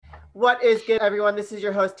What is good, everyone? This is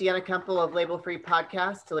your host, Deanna Kempel of Label Free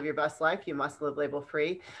Podcast. To live your best life, you must live label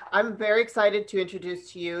free. I'm very excited to introduce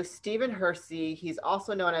to you Stephen Hersey. He's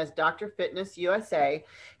also known as Dr. Fitness USA.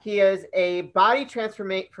 He is a body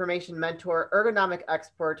transformation mentor, ergonomic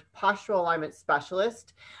expert, postural alignment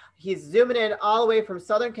specialist. He's zooming in all the way from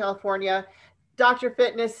Southern California. Dr.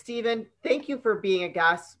 Fitness, Stephen, thank you for being a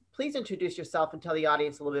guest. Please introduce yourself and tell the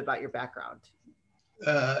audience a little bit about your background.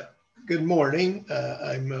 Uh, Good morning.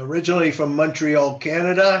 I'm originally from Montreal,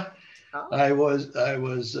 Canada. Oh. I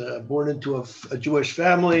was born into a Jewish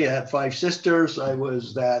family. I had 5 sisters. I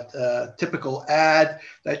was that typical ad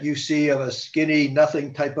that you see of a skinny,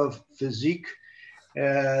 nothing type of physique,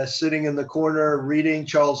 sitting in the corner reading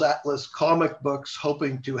Charles Atlas comic books,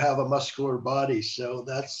 hoping to have a muscular body. So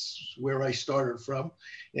that's where I started from.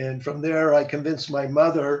 And from there, I convinced my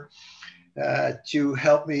mother to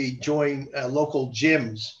help me join local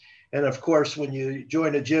gyms. And of course, when you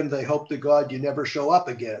join a gym, they hope to God you never show up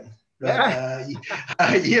again. But,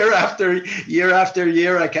 year after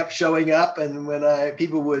year, I kept showing up. And when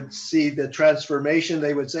people would see the transformation,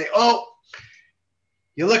 they would say, "Oh,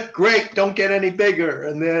 you look great. Don't get any bigger."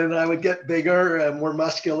 And then I would get bigger and more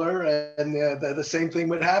muscular. And the same thing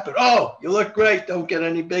would happen. "Oh, you look great. Don't get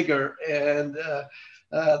any bigger." And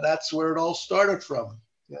that's where it all started from.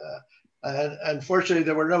 And unfortunately,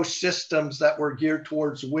 there were no systems that were geared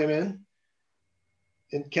towards women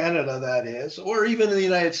in Canada, that is, or even in the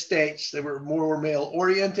United States. They were more male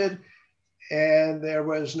oriented, and there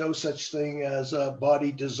was no such thing as a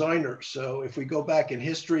body designer. So if we go back in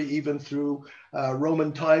history, even through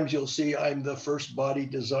Roman times, you'll see I'm the first body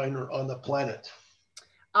designer on the planet.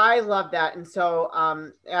 I love that. And so,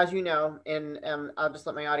 as you know, and I'll just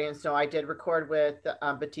let my audience know, I did record with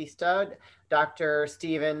Batista, Dr.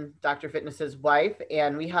 Stephen, Dr. Fitness's wife,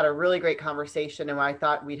 and we had a really great conversation. And I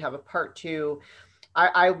thought we'd have a part two.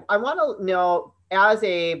 I want to know, as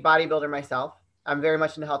a bodybuilder myself, I'm very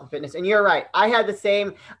much into health and fitness. And you're right. I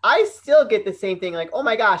still get the same thing, like, oh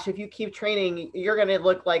my gosh, if you keep training, you're going to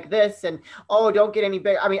look like this. And, oh, don't get any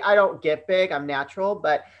big. I mean, I don't get big. I'm natural,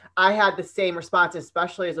 but I had the same response,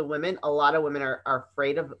 especially as a woman. A lot of women are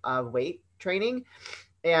afraid of weight training.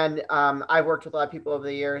 And I've worked with a lot of people over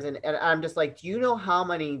the years, and I'm just like, do you know how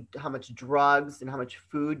much drugs and how much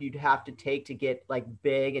food you'd have to take to get like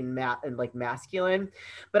big and like masculine?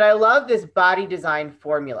 But I love this body design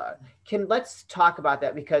formula. Let's talk about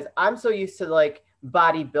that, because I'm so used to like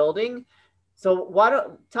bodybuilding. So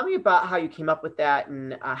tell me about how you came up with that,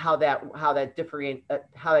 and how that's different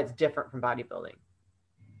from bodybuilding.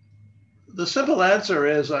 The simple answer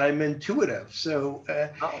is I'm intuitive. So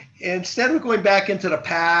instead of going back into the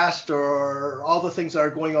past or all the things that are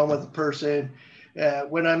going on with the person,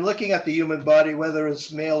 when I'm looking at the human body, whether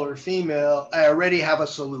it's male or female, I already have a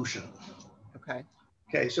solution.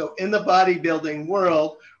 Okay. So in the bodybuilding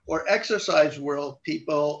world or exercise world,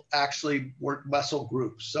 people actually work muscle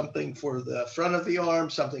groups, something for the front of the arm,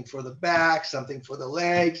 something for the back, something for the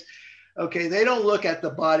legs. Okay. They don't look at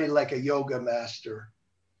the body like a yoga master.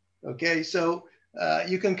 Okay, so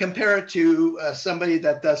you can compare it to somebody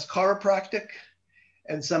that does chiropractic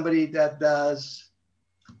and somebody that does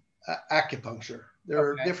acupuncture. There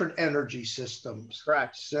are different energy systems.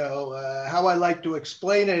 Correct. So how I like to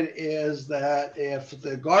explain it is that if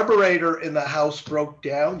the carburetor in the house broke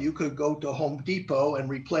down, you could go to Home Depot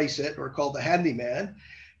and replace it, or call the handyman,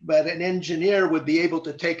 but an engineer would be able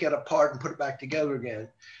to take it apart and put it back together again.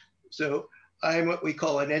 So I'm what we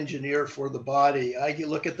call an engineer for the body. I can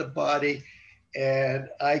look at the body and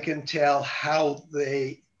I can tell how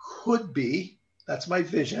they could be. That's my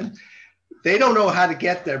vision. They don't know how to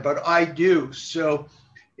get there, but I do. So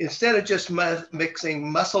instead of just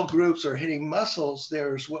mixing muscle groups or hitting muscles,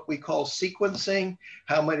 there's what we call sequencing: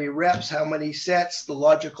 how many reps, how many sets, the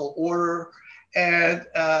logical order, and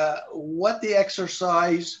what the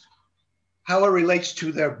exercise, how it relates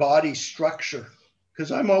to their body structure.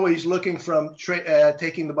 Because I'm always looking from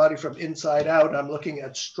taking the body from inside out. I'm looking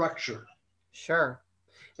at structure. Sure.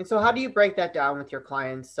 And so how do you break that down with your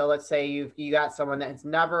clients? So let's say you got someone that's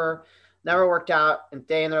never worked out a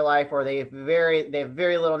day in their life, or they have very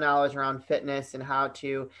little knowledge around fitness, and how do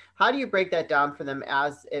you break that down for them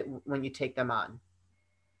when you take them on?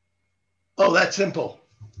 Oh, that's simple.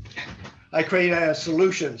 I create a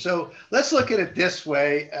solution. So let's look at it this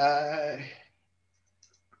way.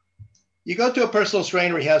 You go to a personal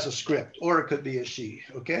trainer, he has a script, or it could be a she,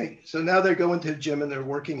 okay? So now they're going to the gym and they're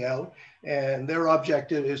working out, and their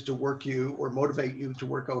objective is to work you or motivate you to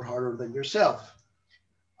work out harder than yourself.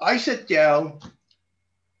 I sit down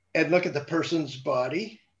and look at the person's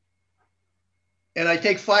body, And I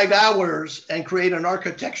take 5 hours and create an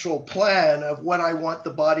architectural plan of what I want the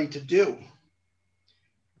body to do.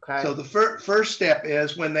 Okay. So the first step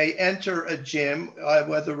is when they enter a gym,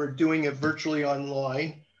 whether we're doing it virtually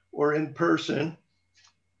online or in person,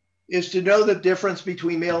 is to know the difference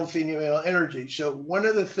between male and female energy. So one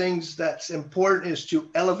of the things that's important is to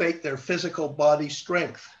elevate their physical body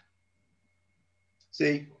strength.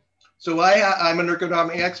 See, so I'm an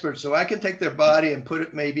ergonomic expert, so I can take their body and put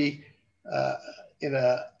it maybe in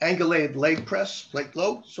a angulated leg press, leg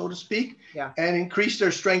load, so to speak, yeah, and increase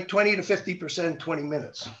their strength 20 to 50% in 20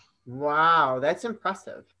 minutes. Wow, that's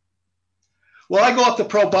impressive. Well, I go up to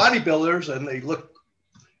pro bodybuilders and they look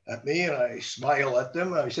at me and I smile at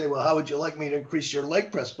them. And I say, well, how would you like me to increase your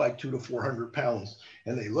leg press by 200 to 400 pounds?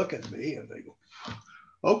 And they look at me and they go,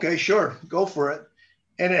 okay, sure, go for it.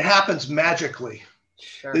 And it happens magically.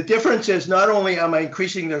 Sure. The difference is not only am I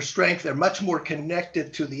increasing their strength, they're much more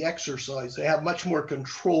connected to the exercise. They have much more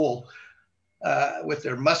control with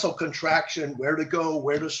their muscle contraction, where to go,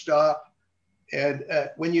 where to stop. And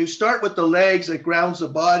when you start with the legs, it grounds the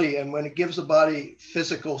body. And when it gives the body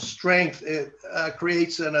physical strength, it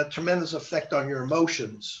creates a tremendous effect on your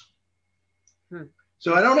emotions.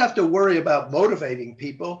 So I don't have to worry about motivating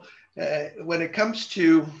people. When it comes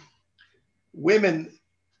to women,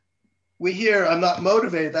 we hear, I'm not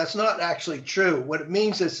motivated. That's not actually true. What it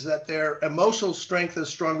means is that their emotional strength is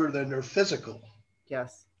stronger than their physical.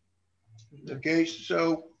 Yes. Okay,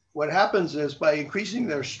 so what happens is by increasing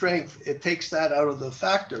their strength, it takes that out of the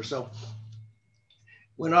factor. So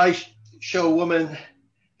when I show a woman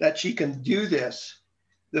that she can do this,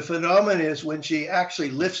 the phenomenon is when she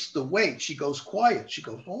actually lifts the weight, she goes quiet. She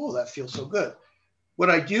goes, oh, that feels so good.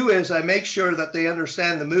 What I do is I make sure that they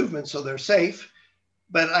understand the movement so they're safe,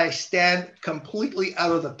 but I stand completely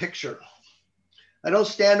out of the picture. I don't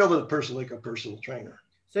stand over the person like a personal trainer.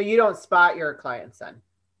 So you don't spot your clients then?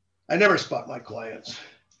 I never spot my clients.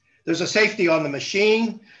 There's a safety on the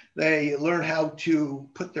machine. They learn how to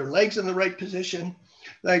put their legs in the right position.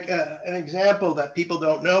 Like an example that people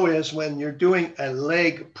don't know is when you're doing a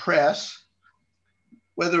leg press,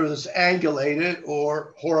 whether it's angulated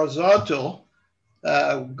or horizontal,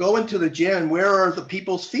 go into the gym. Where are the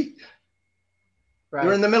people's feet? Right.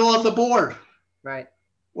 They're in the middle of the board. Right.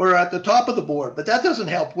 Or at the top of the board. But that doesn't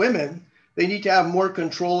help women. They need to have more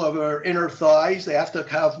control of their inner thighs. They have to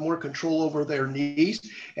have more control over their knees.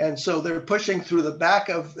 And so they're pushing through the back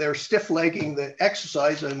of their stiff legging the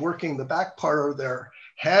exercise and working the back part of their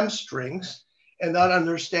hamstrings and not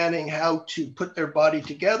understanding how to put their body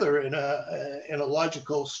together in a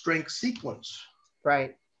logical strength sequence.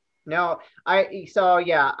 Right. No,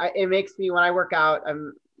 it makes me, when I work out,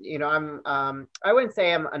 I wouldn't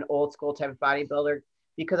say I'm an old school type of bodybuilder,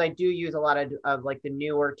 because I do use a lot of like the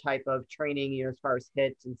newer type of training, as far as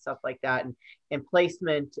hits and stuff like that, and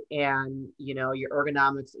placement, and, your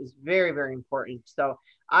ergonomics is very, very important. So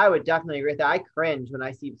I would definitely agree with that. I cringe when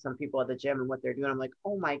I see some people at the gym and what they're doing. I'm like,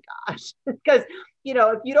 oh my gosh, because,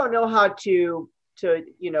 if you don't know how to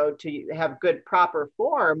have good, proper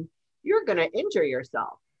form, you're going to injure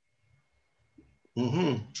yourself.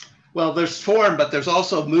 Mm-hmm. Well, there's form, but there's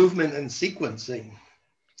also movement and sequencing.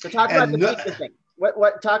 So talk about the sequencing.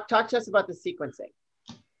 Talk to us about the sequencing.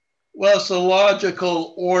 Well, it's the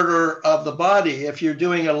logical order of the body. If you're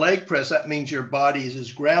doing a leg press, that means your body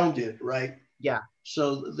is grounded, right? Yeah.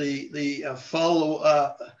 So the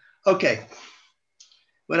follow. Okay.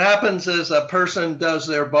 What happens is a person does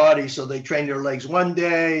their body, so they train their legs one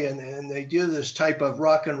day, and they do this type of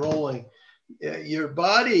rock and rolling. Your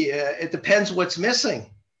body, it depends what's missing.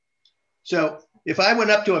 So if I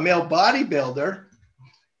went up to a male bodybuilder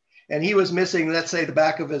and he was missing, let's say, the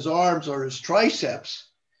back of his arms or his triceps,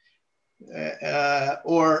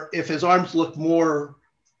 or if his arms look more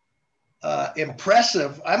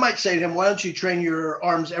impressive, I might say to him, why don't you train your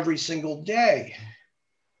arms every single day?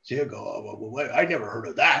 So he'll go, oh, well, I never heard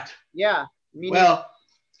of that. Yeah. Well,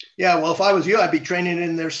 if I was you, I'd be training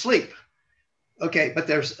in their sleep. Okay, but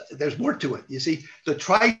there's more to it. You see, the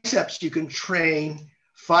triceps you can train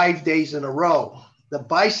 5 days in a row. The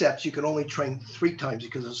biceps you can only train 3 times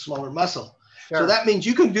because it's a smaller muscle. Sure. So that means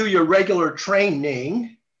you can do your regular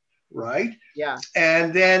training, right? Yeah.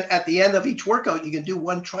 And then at the end of each workout, you can do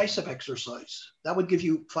 1 tricep exercise. That would give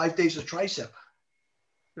you 5 days of tricep.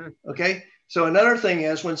 Okay. So another thing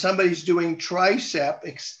is when somebody's doing tricep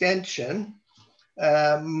extension,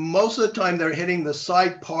 most of the time they're hitting the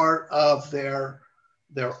side part of their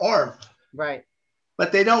arm. Right.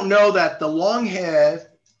 But they don't know that the long head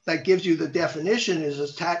that gives you the definition is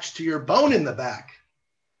attached to your bone in the back.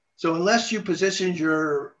 So unless you position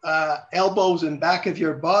your elbows and back of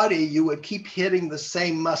your body, you would keep hitting the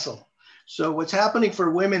same muscle. So what's happening for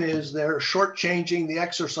women is they're shortchanging the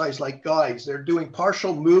exercise like guys. They're doing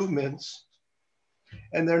partial movements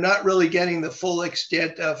and they're not really getting the full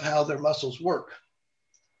extent of how their muscles work.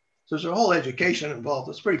 So there's a whole education involved.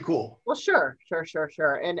 It's pretty cool. Well, sure.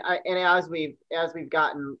 And as we've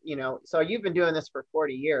gotten, so you've been doing this for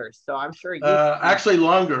 40 years. So I'm sure you actually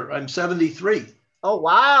longer. I'm 73. Oh,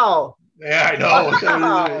 wow. Yeah, I know.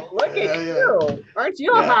 Wow. Look at you. Aren't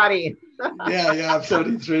you a hottie? yeah, I'm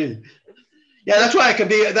 73. Yeah, that's why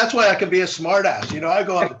I can be a smart ass. I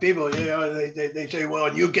go up to people, they say,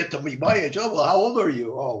 well, you get to be my age. Oh, well, how old are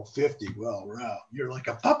you? Oh, 50. Well, wow, you're like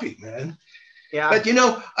a puppy, man. Yeah. But,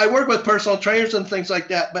 I work with personal trainers and things like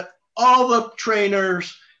that. But all the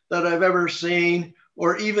trainers that I've ever seen,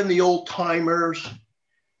 or even the old timers,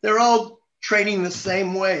 they're all training the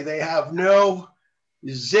same way. They have no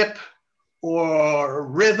zip or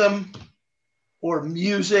rhythm or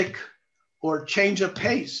music or change of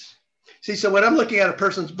pace. See, so when I'm looking at a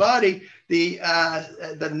person's body, the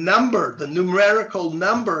numerical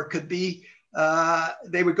number could be,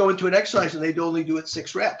 they would go into an exercise and they'd only do it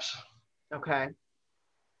 6 reps. Okay.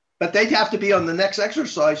 But they'd have to be on the next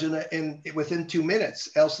exercise within 2 minutes,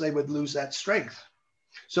 else they would lose that strength.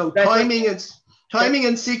 So timing and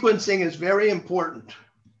sequencing is very important.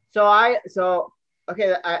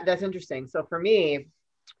 Okay, that's interesting. So for me,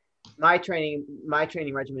 my training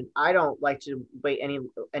regimen, I don't like to wait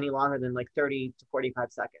any longer than like 30 to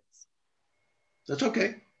 45 seconds. That's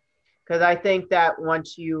okay. Because I think that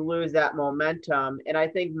once you lose that momentum, and I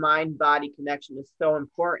think mind-body connection is so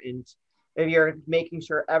important. If you're making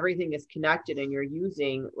sure everything is connected and you're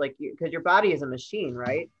using because your body is a machine,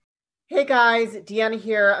 right? Hey guys, Deanna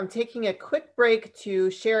here. I'm taking a quick break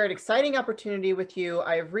to share an exciting opportunity with you.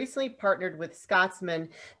 I have recently partnered with Scotsman.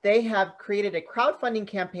 They have created a crowdfunding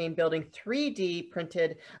campaign building 3D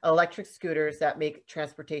printed electric scooters that make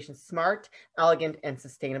transportation smart, elegant, and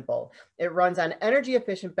sustainable. It runs on energy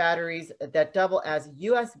efficient batteries that double as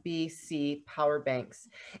USB-C power banks.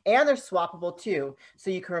 And they're swappable too, so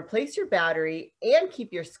you can replace your battery and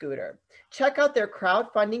keep your scooter. Check out their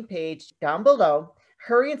crowdfunding page down below.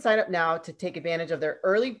 Hurry and sign up now to take advantage of their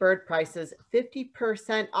early bird prices,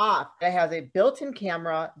 50% off. It has a built-in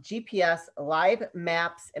camera, GPS, live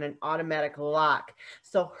maps, and an automatic lock.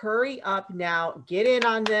 So hurry up now, get in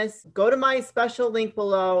on this. Go to my special link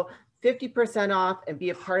below, 50% off, and be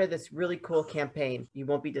a part of this really cool campaign. You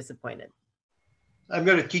won't be disappointed. I'm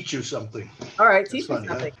going to teach you something. All right, teach me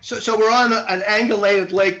something. So we're on an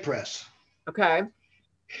angulated leg press. Okay.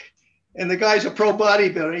 And the guy's a pro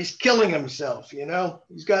bodybuilder. He's killing himself,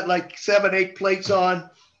 He's got like 7, 8 plates on,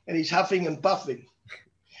 and he's huffing and puffing.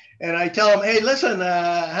 And I tell him, hey, listen,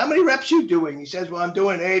 how many reps you doing? He says, well, I'm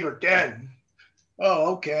doing 8 or 10.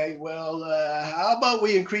 Oh, okay. Well, how about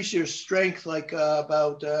we increase your strength like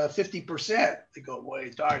about 50%? They go, what are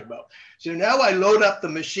you talking about? So now I load up the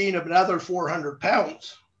machine of another 400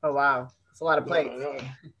 pounds. Oh, wow. That's a lot of plates.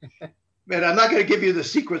 Man, I'm not going to give you the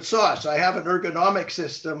secret sauce. I have an ergonomic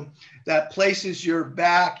system that places your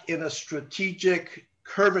back in a strategic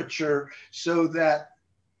curvature so that,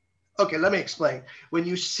 okay, let me explain. When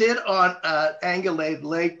you sit on an angulated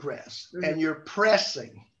leg press and you're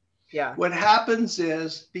pressing, what happens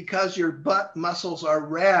is because your butt muscles are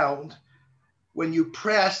round, when you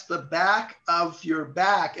press, the back of your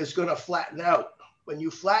back is going to flatten out. When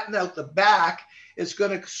you flatten out the back, it's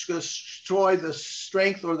going to destroy the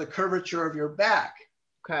strength or the curvature of your back.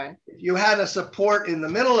 Okay. If you had a support in the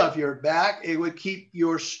middle of your back, it would keep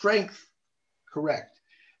your strength correct.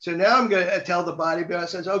 So now I'm going to tell the bodybuilder,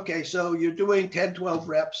 says, okay, so you're doing 10, 12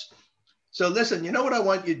 reps. So listen, you know what I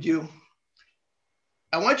want you to do?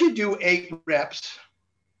 I want you to do 8 reps.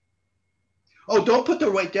 Oh, don't put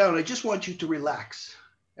the weight down. I just want you to relax.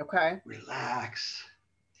 Okay. Relax.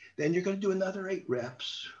 Then you're going to do another 8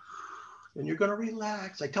 reps. Then you're going to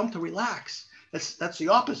relax. I tell them to relax. That's the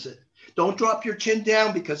opposite. Don't drop your chin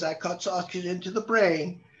down because that cuts oxygen into the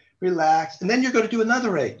brain. Relax. And then you're going to do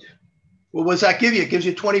another 8. Well, what does that give you? It gives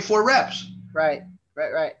you 24 reps. Right.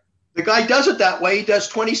 The guy does it that way. He does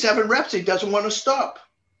 27 reps. He doesn't want to stop.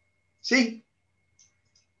 See?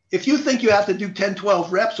 If you think you have to do 10,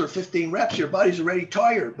 12 reps or 15 reps, your body's already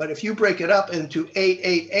tired. But if you break it up into 8,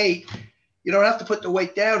 8, 8, you don't have to put the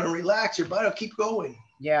weight down and relax. Your body will keep going.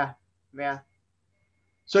 Yeah.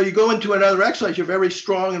 So you go into another exercise, you're very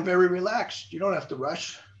strong and very relaxed. You don't have to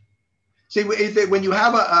rush. See, when you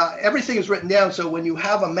have everything is written down. So when you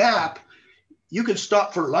have a map, you can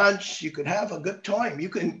stop for lunch. You can have a good time. You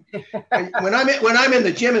can, when I'm in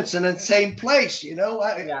the gym, it's in the same place,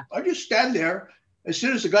 I just stand there. As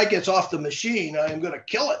soon as the guy gets off the machine, I'm going to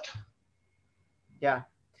kill it. Yeah.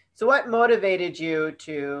 So what motivated you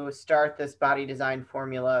to start this body design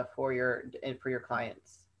formula for your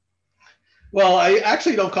clients? Well, I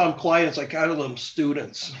actually don't call them clients. I call them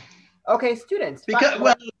students. Okay, students. Because,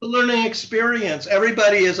 well, it's a learning experience.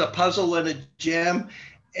 Everybody is a puzzle in a gym,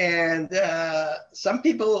 and some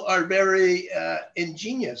people are very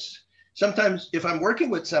ingenious. Sometimes if I'm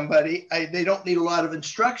working with somebody, they don't need a lot of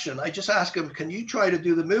instruction. I just ask them, can you try to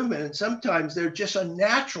do the movement? And sometimes they're just a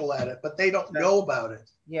natural at it, but they don't know about it.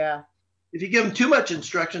 Yeah. If you give them too much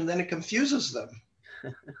instruction, then it confuses them.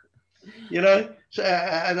 You know, so,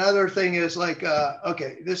 another thing is like,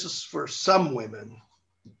 okay, this is for some women.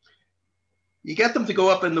 You get them to go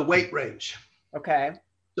up in the weight range. Okay.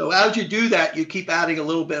 So as you do that, you keep adding a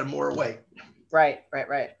little bit more weight. Right.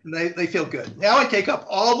 And they feel good. Now I take up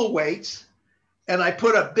all the weights and I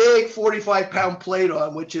put a big 45-pound plate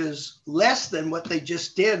on, which is less than what they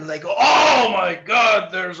just did. And they go, oh my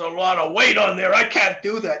God, there's a lot of weight on there. I can't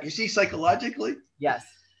do that. You see, psychologically? Yes.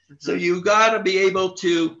 Mm-hmm. So you got to be able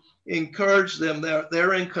to encourage them.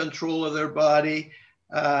 They're in control of their body.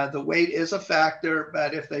 The weight is a factor,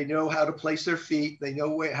 but if they know how to place their feet, they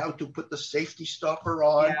know how to put the safety stopper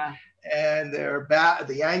on. Yeah. And their back,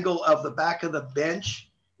 the angle of the back of the bench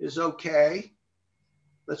is okay.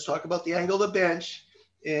 Let's talk about the angle of the bench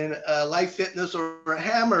in Life Fitness or a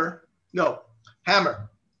hammer. No, hammer.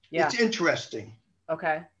 Yeah. It's interesting.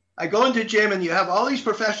 Okay. I go into gym and you have all these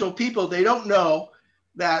professional people. They don't know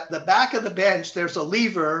that the back of the bench, there's a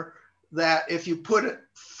lever that if you put it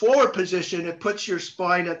forward position, it puts your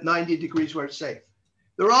spine at 90 degrees where it's safe.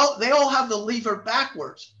 They all have the lever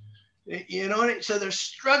backwards. You know, so they're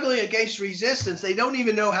struggling against resistance. They don't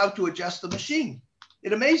even know how to adjust the machine.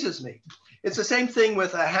 It amazes me. It's the same thing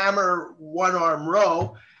with a hammer one-arm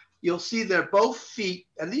row. You'll see they're both feet,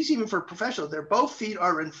 and these even for professionals, their both feet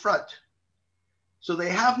are in front. So they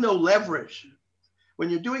have no leverage. When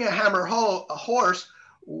you're doing a hammer a horse,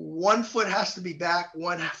 one foot has to be back,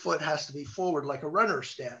 one foot has to be forward like a runner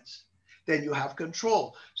stance. Then you have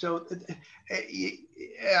control. So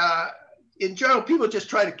in general, people just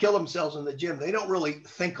try to kill themselves in the gym. They don't really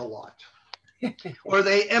think a lot, or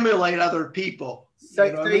they emulate other people.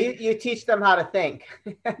 So, you teach them how to think.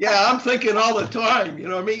 Yeah, I'm thinking all the time. You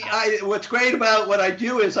know what I mean? What's great about what I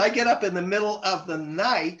do is I get up in the middle of the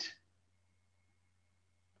night.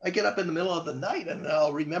 And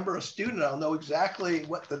I'll remember a student. I'll know exactly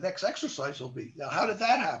what the next exercise will be. Now, how did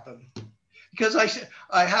that happen? Because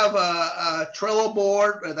I have a Trello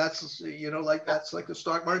board, that's like the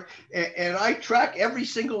stock market, and I track every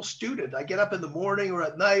single student. I get up in the morning or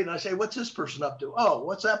at night, and I say, "What's this person up to? Oh,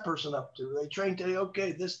 what's that person up to? They train today.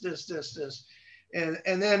 Okay, this,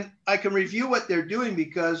 and then I can review what they're doing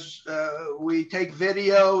because we take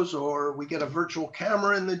videos or we get a virtual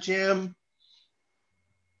camera in the gym,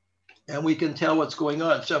 and we can tell what's going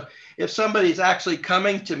on. So if somebody's actually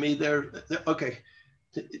coming to me, they're okay.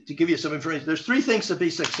 To give you some information, there's three things to be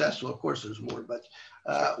successful. Of course, there's more, but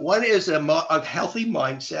one is a healthy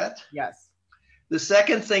mindset. Yes. The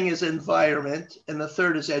second thing is environment, and the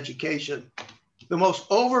third is education. The most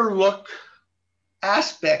overlooked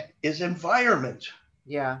aspect is environment.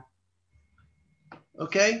 Yeah.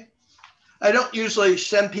 Okay. I don't usually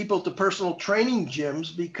send people to personal training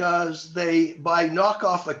gyms because they buy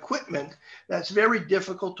knockoff equipment that's very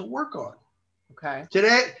difficult to work on. Okay.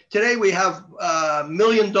 Today we have $1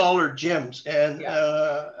 million gyms, and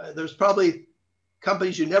there's probably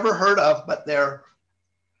companies you never heard of, but they're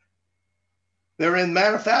in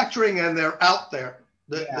manufacturing and they're out there.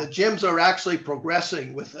 The gyms are actually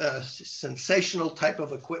progressing with a sensational type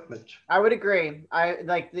of equipment. I would agree. I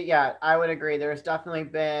would agree. There's definitely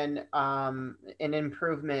been an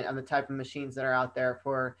improvement on the type of machines that are out there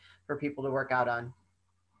for people to work out on.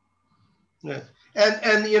 Yeah.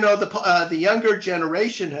 And you know, the younger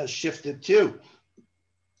generation has shifted too.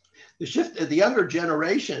 The younger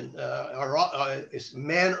generation is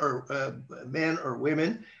men or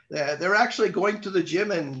women. They're actually going to the gym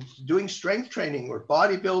and doing strength training or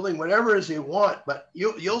bodybuilding, whatever it is they want. But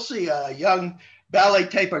you'll see a young ballet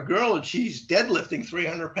type of girl and she's deadlifting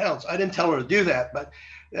 300 pounds. I didn't tell her to do that, but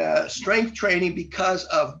strength training, because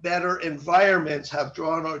of better environments, have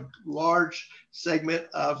drawn a large segment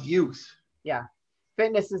of youth. Yeah.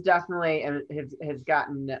 Fitness is definitely and has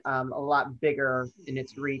gotten a lot bigger in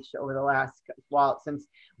its reach over the last since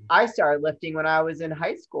I started lifting when I was in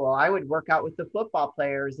high school. I would work out with the football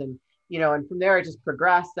players, and and from there I just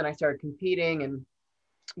progressed and I started competing, and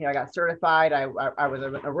I got certified. I was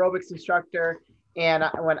an aerobics instructor, and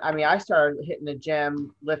I started hitting the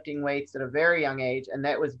gym lifting weights at a very young age, and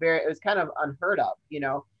it was kind of unheard of,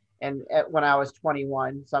 and when I was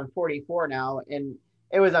 21, so I'm 44 now, and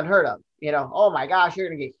it was unheard of. oh my gosh, you're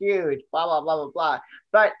going to get huge, blah, blah, blah, blah, blah.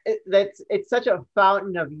 But it's such a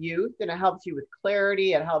fountain of youth, and it helps you with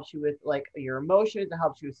clarity. It helps you with like your emotions. It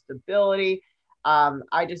helps you with stability.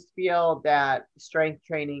 I just feel that strength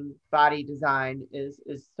training, body design is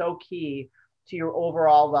so key to your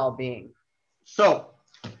overall well-being. So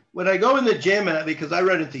when I go in the gym, because I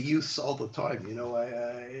run into youths all the time,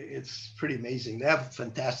 it's pretty amazing. They have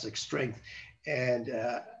fantastic strength. And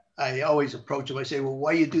I always approach them. I say, well,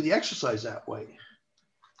 why do you do the exercise that way?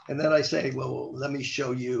 And then I say, well, let me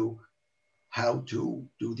show you how to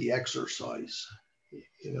do the exercise.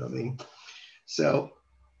 You know what I mean? So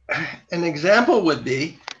an example would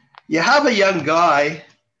be, you have a young guy.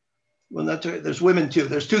 Well, there's women too.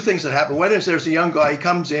 There's two things that happen. One is there's a young guy, he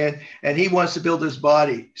comes in and he wants to build his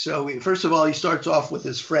body. So first of all, he starts off with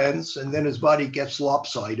his friends, and then his body gets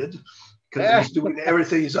lopsided because he's doing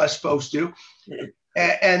everything he's not supposed to.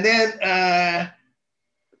 And then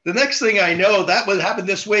the next thing I know, that would happen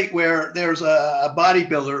this week, where there's a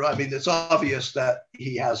bodybuilder. I mean, it's obvious that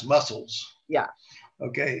he has muscles. Yeah.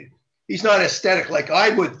 Okay. He's not aesthetic like I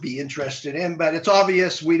would be interested in, but it's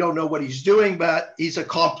obvious we don't know what he's doing, but he's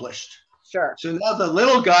accomplished. Sure. So now the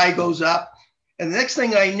little guy goes up, and the next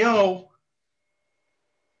thing I know,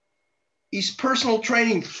 he's personal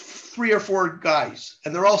training 3 or 4 guys,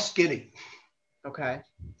 and they're all skinny. Okay.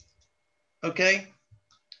 Okay.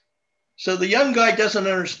 So the young guy doesn't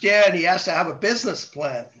understand. He has to have a business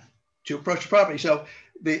plan to approach the property. So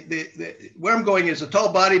where I'm going is the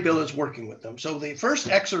tall bodybuilder is working with them. So the first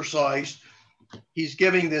exercise he's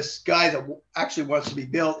giving this guy that actually wants to be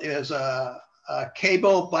built is a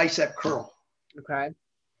cable bicep curl. Okay.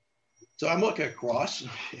 So I'm looking across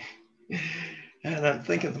and I'm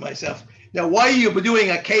thinking to myself, now, why are you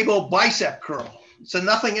doing a cable bicep curl? It's a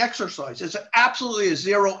nothing exercise. It's absolutely a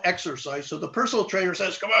zero exercise. So the personal trainer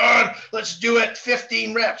says, come on, let's do it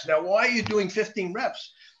 15 reps. Now, why are you doing 15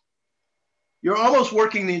 reps? You're almost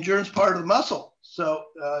working the endurance part of the muscle. So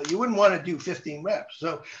you wouldn't want to do 15 reps.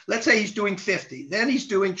 So let's say he's doing 50. Then he's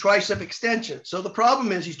doing tricep extension. So the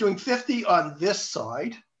problem is he's doing 50 on this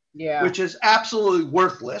side, which is absolutely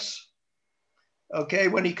worthless. Okay,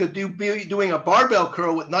 when he could be doing a barbell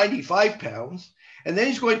curl with 95 pounds. And then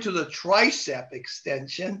he's going to the tricep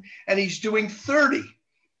extension and he's doing 30.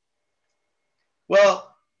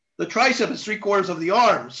 Well, the tricep is 3/4 of the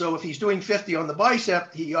arm. So if he's doing 50 on the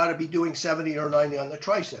bicep, he ought to be doing 70 or 90 on the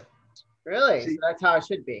tricep. Really? So that's how it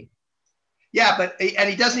should be. Yeah, and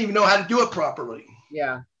he doesn't even know how to do it properly.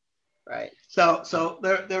 Yeah, right. So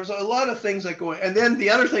there's a lot of things that go in. And then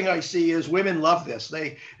the other thing I see is women love this.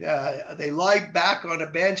 They lie back on a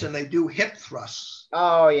bench and they do hip thrusts.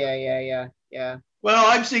 Oh, yeah. Well,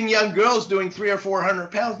 I'm seeing young girls doing 300 or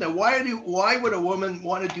 400 pounds. Now, why would a woman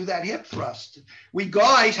want to do that hip thrust? We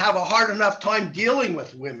guys have a hard enough time dealing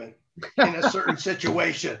with women in a certain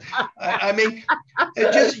situation. I mean,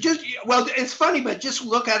 well, it's funny, but just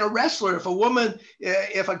look at a wrestler.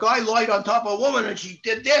 If a guy lied on top of a woman and she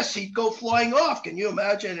did this, he'd go flying off. Can you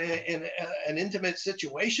imagine in an intimate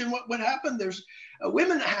situation what would happen?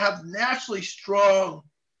 Women have naturally strong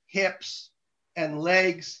hips and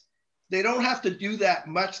legs. They don't have to do that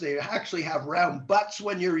much. They actually have round butts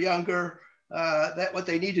when you're younger. That what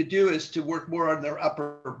they need to do is to work more on their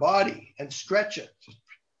upper body and stretch it.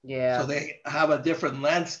 Yeah. So they have a different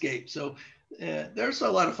landscape. So there's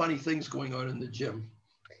a lot of funny things going on in the gym.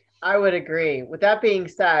 I would agree. With that being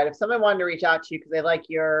said, if someone wanted to reach out to you because they like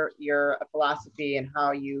your philosophy and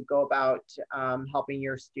how you go about helping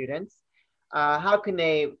your students, how can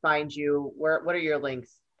they find you? What are your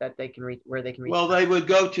links that they can reach, where they can reach? Well, they would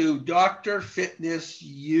go to Dr. Fitness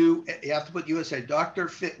you have to put USA,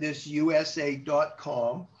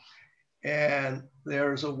 drfitnessusa.com. And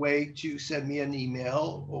there's a way to send me an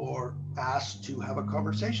email or ask to have a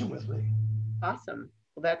conversation with me. Awesome.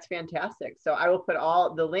 Well, that's fantastic. So I will put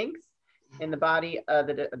all the links in the body of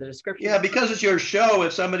the description. Yeah, because it's your show.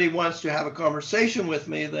 If somebody wants to have a conversation with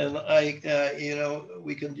me, then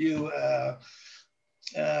we can do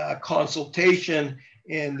a consultation.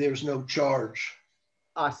 And there's no charge.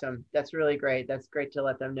 Awesome. That's really great. That's great to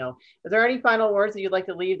let them know. Is there any final words that you'd like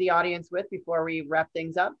to leave the audience with before we wrap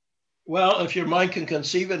things up? Well, if your mind can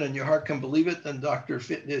conceive it and your heart can believe it, then Dr.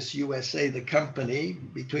 Fitness USA, the company,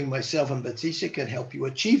 between myself and Batista, can help you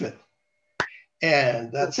achieve it.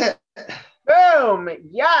 And that's it. Boom.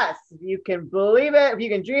 Yes. If you can believe it, if you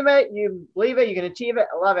can dream it, you believe it, you can achieve it.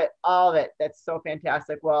 I love it. All of it. That's so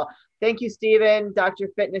fantastic. Well, thank you, Stephen, Dr.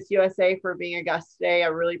 Fitness USA, for being a guest today. I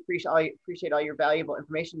really appreciate all your valuable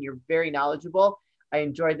information. You're very knowledgeable. I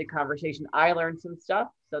enjoyed the conversation. I learned some stuff,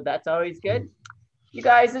 so that's always good. You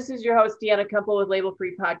guys, this is your host, Deanna Kumpel with Label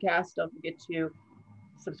Free Podcast. Don't forget to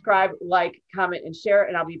subscribe, like, comment, and share.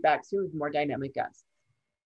 And I'll be back soon with more dynamic guests.